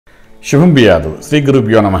శుభం బియాదు శ్రీ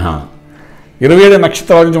గురుభ్యో నమః. 27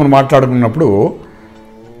 నక్షత్రాల గురించి మనం మాట్లాడుకున్నప్పుడు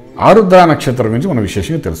ఆరుద్ర నక్షత్రం గురించి మనం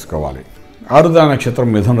విశేషంగా తెలుసుకోవాలి. ఆరుద్ర నక్షత్రం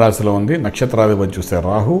మిథున రాశిలో ఉంది. నక్షత్రాధిపతి చూస్తే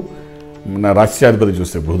రాహు, రాశ్యాధిపతి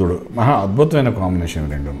చూస్తే బుధుడు. మహా అద్భుతమైన కాంబినేషన్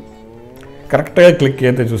రెండును. కరెక్ట్గా క్లిక్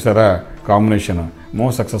అయితే చూసారా కాంబినేషన్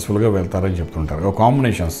మోస్ట్ సక్సెస్ఫుల్గా వెళ్తారని చెప్తుంటారు. ఒక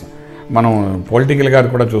కాంబినేషన్స్ మనం పొలిటికల్గా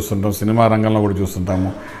కూడా చూస్తుంటాం, సినిమా రంగంలో కూడా చూస్తుంటాము,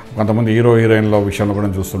 కొంతమంది హీరో హీరోయిన్ల విషయంలో కూడా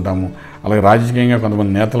చూస్తుంటాము. అలాగే రాజకీయంగా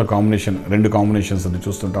కొంతమంది నేతల కాంబినేషన్, రెండు కాంబినేషన్స్ అది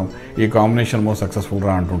చూస్తుంటాం. ఈ కాంబినేషన్ మోస్ట్ సక్సెస్ఫుల్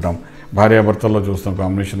రా అంటుంటాం. భార్యాభర్తల్లో చూస్తాం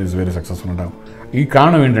కాంబినేషన్ ఈజ్ వెరీ సక్సెస్ఫుల్ అంటాం. ఈ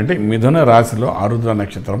కారణం ఏంటంటే మిథున రాశిలో ఆరుద్ర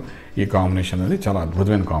నక్షత్రం ఈ కాంబినేషన్ అనేది చాలా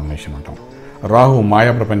అద్భుతమైన కాంబినేషన్ అంటాం. రాహు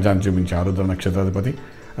మాయా ప్రపంచాన్ని చూపించే ఆరుద్ర నక్షత్రాధిపతి,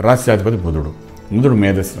 రాశ్యాధిపతి బుధుడు. బుధుడు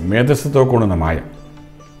మేధస్సుతో కూడిన మాయ.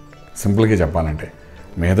 సింపుల్గా చెప్పాలంటే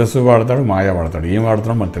మేధస్సు వాడతాడు, మాయ వాడతాడు. ఏం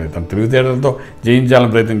వాడుతున్నాడో మనకు తెలియదు. తన తెలివితేటలతో జయించాలని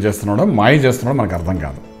ప్రయత్నం చేస్తున్నాడో మాయ చేస్తున్నాడో మనకు అర్థం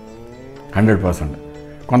కాదు 100%.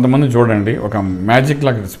 కొంతమంది చూడండి ఒక మ్యాజిక్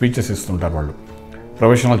లాగా స్పీచెస్ ఇస్తుంటారు. వాళ్ళు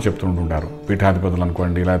ప్రొఫెషనల్ చెప్తుంటుంటారు. పీఠాధిపతులు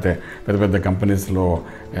అనుకోండి, లేకపోతే పెద్ద పెద్ద కంపెనీస్లో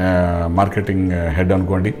మార్కెటింగ్ హెడ్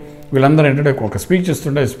అనుకోండి. వీళ్ళందరూ ఏంటంటే ఒక స్పీచ్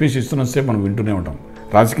ఇస్తుంటే స్పీచ్ ఇస్తున్నసేపు మనం వింటూనే ఉంటాం.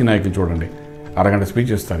 రాజకీయ నాయకులు చూడండి, అరగంట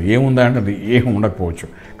స్పీచ్ ఇస్తారు. ఏముందా అంటే అది ఏం ఉండకపోవచ్చు,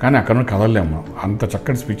 కానీ అక్కడ నుండి కదలలేము. అంత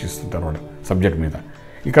చక్కటి స్పీచ్ ఇస్తుంటారు వాళ్ళు సబ్జెక్ట్ మీద.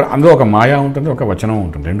 ఇక్కడ అందులో ఒక మాయా ఉంటుంది, ఒక వచనం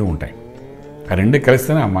ఉంటుంది, రెండు ఉంటాయి. ఆ రెండు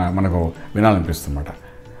కలిస్తేనే మనకు వినాలనిపిస్తుందన్నమాట.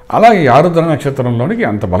 అలా ఈ ఆరుద్ర నక్షత్రంలోనికి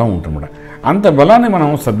అంత బలం ఉంటుందన్నమాట. అంత బలాన్ని మనం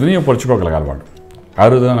సద్వినియోగపరుచుకోగలగాలి వాళ్ళు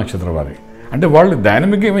ఆరుద్ర నక్షత్రం వారి. అంటే వాళ్ళు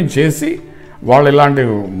డైనమిక్ ఈవెంట్ చేసి వాళ్ళు ఇలాంటి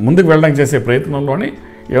ముందుకు వెళ్ళడానికి చేసే ప్రయత్నంలోని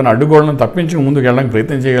ఏమైనా అడ్డుగోడలను తప్పించుకు ముందుకు వెళ్ళడానికి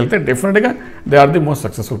ప్రయత్నం చేయగలిగితే డెఫినెట్గా they are the most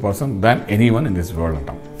successful person than any one in this world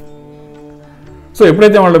అంటాం. సో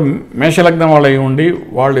ఎప్పుడైతే వాళ్ళు మేషలగ్నం వాళ్ళు అయి ఉండి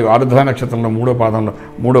వాళ్ళు ఆరుద్ర నక్షత్రంలో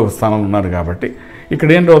మూడవ స్థానంలో ఉన్నారు కాబట్టి ఇక్కడ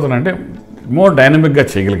ఏం అవుతుందంటే మోర్ డైనమిక్గా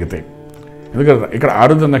చేయగలిగితే. ఎందుకంటే ఇక్కడ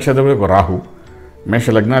ఆరుద్ర నక్షత్రం ఒక రాహు, మేష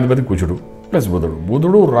లగ్నాధిపతి కుజుడు ప్లస్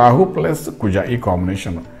బుధుడు రాహు ప్లస్ కుజ. ఈ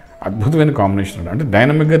కాంబినేషన్ అద్భుతమైన కాంబినేషన్. అంటే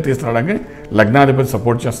డైనమిక్గా తీసుకురావడానికి లగ్నాధిపతి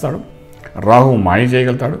సపోర్ట్ చేస్తాడు, రాహు మాయ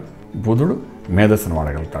చేయగలుగుతాడు, బుధుడు మేధస్సును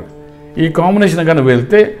వాడగలుగుతాడు. ఈ కాంబినేషన్ కానీ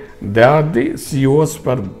వెళ్తే they are the CEOs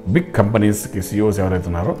for big కంపెనీస్కి సిఇఓస్ ఎవరైతే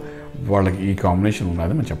ఉన్నారో వాళ్ళకి ఈ కాంబినేషన్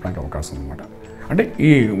ఉన్నది మనం చెప్పడానికి అవకాశం అనమాట. అంటే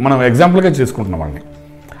ఈ మనం ఎగ్జాంపుల్గా చేసుకుంటున్నాం వాళ్ళని.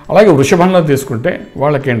 అలాగే వృషభంలో తీసుకుంటే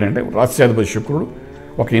వాళ్ళకి ఏంటంటే రాశ్యాధిపతి శుక్రుడు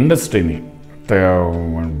ఒక ఇండస్ట్రీని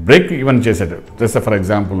బ్రేక్ ఈవెన్ చేశాడు. జస్ట్ ఫర్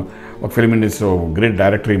ఎగ్జాంపుల్ ఒక ఫిల్మ్ ఇండస్ట్రీ గ్రేట్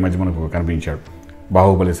డైరెక్టర్ ఈ మధ్య మనకు కనిపించాడు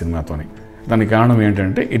బాహుబలి సినిమాతోని. దానికి కారణం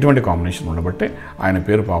ఏంటంటే ఇటువంటి కాంబినేషన్ ఉండబట్టే ఆయన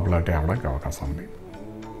పేరు పాపులారిటీ అవ్వడానికి అవకాశం ఉంది.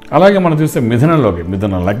 అలాగే మనం చూస్తే మిథునంలోకి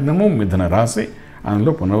మిథున లగ్నము, మిథున రాశి,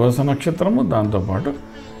 అందులో పునర్వసు నక్షత్రము, దాంతోపాటు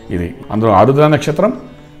ఇది అందులో ఆరుద్ర నక్షత్రం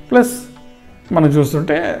ప్లస్ మనం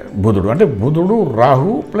చూస్తుంటే బుధుడు. అంటే బుధుడు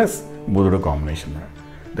రాహు ప్లస్ బుధుడు combination.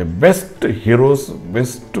 The best heroes,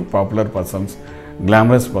 best popular persons,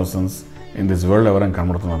 glamorous persons in this world ఎవరైనా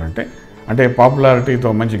కనబడుతున్నారంటే అంటే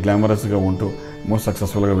పాపులారిటీతో మంచి గ్లామరస్గా ఉంటూ మోస్ట్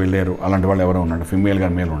సక్సెస్ఫుల్గా వెళ్ళారు అలాంటి వాళ్ళు ఎవరో ఉన్నాడు, ఫిమేల్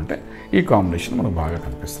కానీ మేల్ ఉంటే ఈ కాంబినేషన్ మనకు బాగా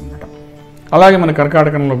కనిపిస్తుంది అన్నమాట. అలాగే మన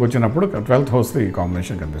కర్కాటకంలోకి వచ్చినప్పుడు 12th హౌస్లో ఈ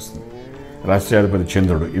కాంబినేషన్ కనిపిస్తుంది. రాష్ట్రాధిపతి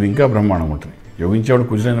చంద్రుడు, ఇది ఇంకా బ్రహ్మాండం ఉంటుంది. యోగించేవాడు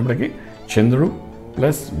కుజులైనప్పటికీ చంద్రుడు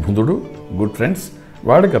ప్లస్ బుధుడు గుడ్ ఫ్రెండ్స్,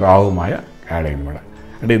 వాడికి రాహు మాయ యాడ్ అయిందన్నమాట.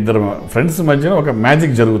 అంటే ఇద్దరు ఫ్రెండ్స్ మధ్యన ఒక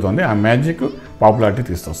మ్యాజిక్ జరుగుతుంది. ఆ మ్యాజిక్ పాపులారిటీ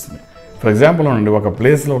తీసుకొస్తుంది. ఫర్ ఎగ్జాంపుల్ అండి, ఒక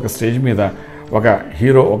ప్లేస్లో ఒక స్టేజ్ మీద ఒక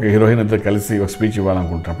హీరో ఒక హీరోయిన్ ఇద్దరు కలిసి ఒక స్పీచ్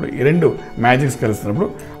ఇవ్వాలనుకుంటున్నప్పుడు ఈ రెండు మ్యాజిక్స్ కలిసినప్పుడు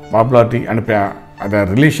పాపులారిటీ అంటే అదే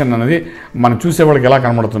రిలేషన్ అనేది మనం చూసేవాళ్ళకి ఎలా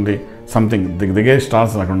కనబడుతుంది, సంథింగ్ దిగే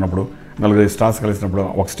స్టార్స్ అక్కడ ఉన్నప్పుడు 4 స్టార్స్ కలిసినప్పుడు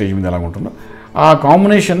ఒక స్టేజ్ మీద ఎలా ఉంటుందో ఆ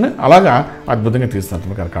కాంబినేషన్ అలాగా అద్భుతంగా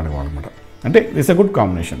తీస్తున్నట్లు కర్కాటక వాళ్ళు అనమాట. అంటే ఇట్స్ ఎ గుడ్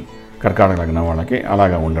కాంబినేషన్ కర్కాటక లగ్నం వాళ్ళకి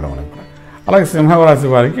అలాగా ఉండడం అనమాట. అలాగే సింహరాశి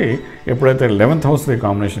వారికి ఎప్పుడైతే 11th హౌస్లో ఈ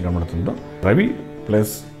combination కనబడుతుందో Ravi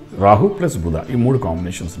plus Rahu plus బుధ, ఈ 3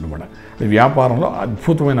 కాంబినేషన్స్ అనమాట. వ్యాపారంలో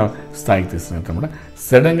అద్భుతమైన స్థాయికి తీసుకున్నమాట.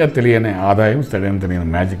 సడన్గా తెలియని ఆదాయం, సడన్గా తెలియని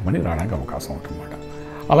మ్యాజిక్ మనీ రావడానికి అవకాశం ఉంటుందన్నమాట.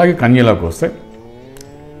 అలాగే కన్యలోకి వస్తే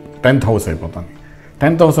 10th హౌస్ అయిపోతుంది.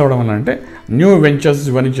 10th హౌస్ అవ్వడం వల్ల అంటే న్యూ వెంచర్స్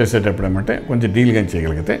ఇవన్నీ చేసేటప్పుడు ఏమంటే కొంచెం డీల్ కానీ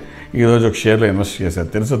చేయగలిగితే ఈరోజు ఒక షేర్లో ఇన్వెస్ట్ చేశారు,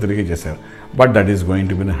 తెలుసో తిరిగి చేశారు, but that is going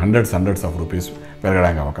to be hundreds of rupees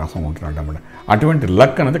పెరగడానికి అవకాశం ఉంటున్నమాట. అటువంటి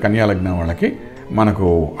లక్ అనేది కన్యా లగ్నం వాళ్ళకి మనకు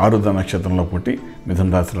ఆరుద్ర నక్షత్రంలో పుట్టి మిథున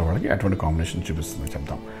రాశిలో వాళ్ళకి అటువంటి కాంబినేషన్ చూపిస్తుంది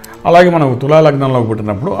చెప్తాం. అలాగే మనం తులా లగ్నంలో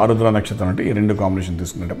పుట్టినప్పుడు ఆరుద్ర నక్షత్రం అంటే ఈ 2 కాంబినేషన్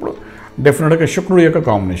తీసుకునేటప్పుడు డెఫినెట్గా శుక్రుడు యొక్క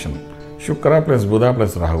కాంబినేషన్, శుక్ర ప్లస్ బుధ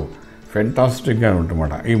ప్లస్ రాహు ఫెంటాస్టిక్గా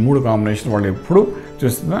ఉంటుందన్నమాట. ఈ 3 కాంబినేషన్ వాళ్ళు ఎప్పుడు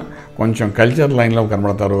చూస్తున్నా కొంచెం కల్చర్ లైన్లో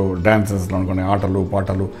కనబడతారు. డ్యాన్సెస్లో అనుకునే ఆటలు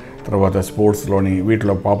పాటలు, తర్వాత స్పోర్ట్స్లోని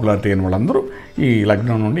వీటిలో పాపులారిటీ అయిన వాళ్ళందరూ ఈ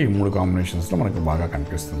లగ్నం నుండి ఈ 3 కాంబినేషన్స్లో మనకు బాగా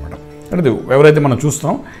కనిపిస్తుంది అన్నమాట. అంటే ఎవరైతే మనం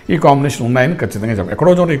చూస్తాం ఈ కాంబినేషన్ ఉన్నాయని ఖచ్చితంగా చెప్పాలి.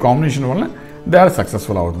 ఎక్కడో చోట ఈ కాంబినేషన్ వల్ల దే ఆర్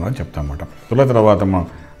సక్సెస్ఫుల్ అవుతుందని చెప్తాం అన్నమాట. తర్వాత మనం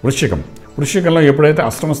వృశ్చికంలో ఎప్పుడైతే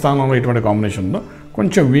అష్టమ స్థానంలో ఇటువంటి కాంబినేషన్ ఉందో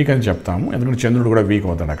కొంచెం వీక్ అని చెప్తాము, ఎందుకంటే చంద్రుడు కూడా వీక్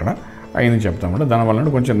అవుతాడు అక్కడ, అయిన చెప్తామంటే దానివల్ల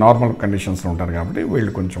కొంచెం నార్మల్ కండిషన్స్లో ఉంటారు కాబట్టి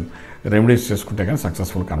వీళ్ళు కొంచెం రెమెడీస్ చేసుకుంటే కానీ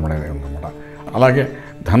సక్సెస్ఫుల్ కనబడేది ఉందన్నమాట. అలాగే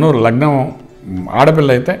లగ్నం ఆడపిల్ల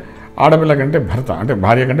అయితే ఆడపిల్ల కంటే భర్త అంటే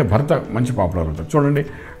భార్య కంటే భర్త మంచి పాపులర్ అవుతారు. చూడండి,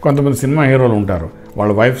 కొంతమంది సినిమా హీరోలు ఉంటారు,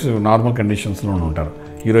 వాళ్ళ వైఫ్స్ నార్మల్ కండిషన్స్లోనే ఉంటారు,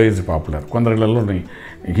 హీరో ఈజ్ పాపులర్. కొందరిలో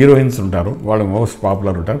హీరోయిన్స్ ఉంటారు, వాళ్ళు మోస్ట్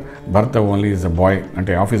పాపులర్ ఉంటారు, భర్త ఓన్లీ ఈజ్ అ బాయ్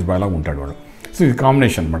అంటే ఆఫీస్ బాయ్ లాగా ఉంటాడు వాడు. సో ఇది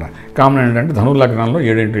కాంబినేషన్ అనమాట. కామన్ ఏంటంటే లగ్నాల్లో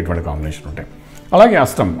 7 ఇటువంటి కాంబినేషన్ ఉంటాయి. అలాగే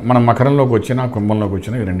అష్టం మనం మకరంలోకి వచ్చినా కుంభంలోకి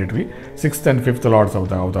వచ్చినా ఈ రెండింటివి 6th and 5th లార్డ్స్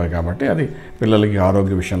అవుతాయి కాబట్టి అది పిల్లలకి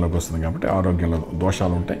ఆరోగ్య విషయంలోకి వస్తుంది కాబట్టి ఆరోగ్యంలో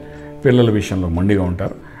దోషాలు ఉంటాయి, పిల్లల విషయంలో మొండిగా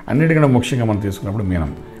ఉంటారు. అన్నిటికన్నా ముఖ్యంగా మనం తీసుకున్నప్పుడు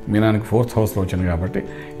మీనానికి 4th హౌస్లో వచ్చింది కాబట్టి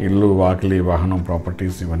ఇల్లు, వాకిలి, వాహనం,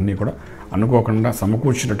 ప్రాపర్టీస్ ఇవన్నీ కూడా అనుకోకుండా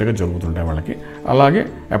సమకూర్చినట్టుగా జరుగుతుంటాయి వాళ్ళకి. అలాగే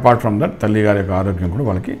అపార్ట్ ఫ్రమ్ దట్ తల్లిగారి యొక్క ఆరోగ్యం కూడా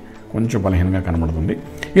వాళ్ళకి కొంచెం బలహీనంగా కనబడుతుంది.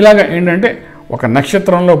 ఇలాగ ఏంటంటే ఒక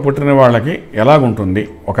నక్షత్రంలో పుట్టిన వాళ్ళకి ఎలాగుంటుంది,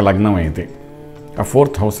 ఒక లగ్నం అయితే ఆ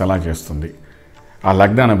 4th హౌస్ ఎలా చేస్తుంది, ఆ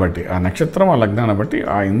లగ్నాన్ని బట్టి, ఆ నక్షత్రం ఆ లగ్నాన్ని బట్టి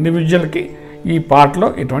ఆ ఇండివిజువల్కి ఈ పార్ట్లో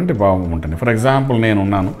ఇటువంటి భావం ఉంటుంది. ఫర్ ఎగ్జాంపుల్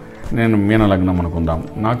నేను మీన లగ్నం అనుకుందాం,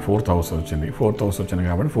 నాకు 4th హౌస్ వచ్చింది. 4th హౌస్ వచ్చింది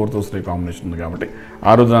కాబట్టి 4th హౌస్లో కాంబినేషన్ ఉంది కాబట్టి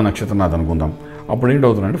ఆరుద్ర నక్షత్రం నాది అనుకుందాం. అప్పుడు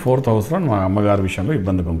ఏంటవుతుందంటే 4th హౌస్లో మా అమ్మగారి విషయంలో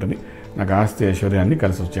ఇబ్బందిగా ఉంటుంది, నాకు ఆస్తి ఐశ్వర్యాన్ని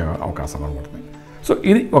కలిసి వచ్చే అవకాశం కనబడుతుంది. సో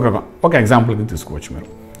ఇది ఒక ఎగ్జాంపుల్ కింద తీసుకోవచ్చు మీరు.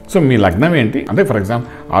 సో మీ లగ్నం ఏంటి అంటే ఫర్ ఎగ్జాంపుల్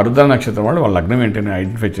ఆరుద్ర నక్షత్రం వాళ్ళ లగ్నం ఏంటి అని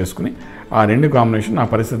ఐడెంటిఫై చేసుకుని ఆ 2 కాంబినేషన్ ఆ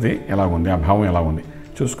పరిస్థితి ఎలా ఉంది, ఆ భావం ఎలా ఉంది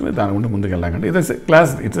చూసుకుని దాని గురించి ముందుకు వెళ్ళాకంటే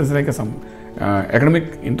it's like some academic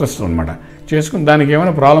interest అనమాట. చేసుకుని దానికి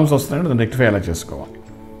ఏమైనా ప్రాబ్లమ్స్ వస్తున్నాయంటే దాన్ని రెక్టిఫై ఎలా చేసుకోవాలి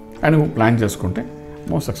అని ప్లాన్ చేసుకుంటే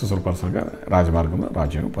మోస్ట్ సక్సెస్ఫుల్ పర్సన్గా రాజమార్గంలో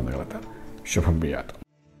రాజ్యాంగం పొందగలుగుతారు. శుభం బియాత్.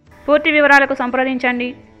 పూర్తి వివరాలకు సంప్రదించండి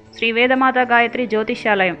శ్రీ వేదమాత గాయత్రి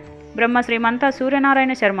జ్యోతిష్యాలయం, Brahmasri మంతా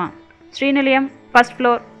Suryanarayana Sharma, Srinilayam, 1st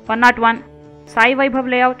floor, 101, Sai Vaibhav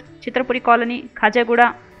layout, Chitrapuri colony, Khajaguda,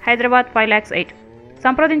 Hyderabad 5,08,000.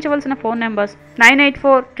 సంప్రదించవలసిన ఫోన్ నెంబర్స్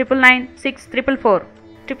 984999644,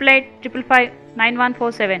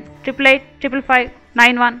 8855559147,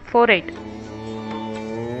 8855559148.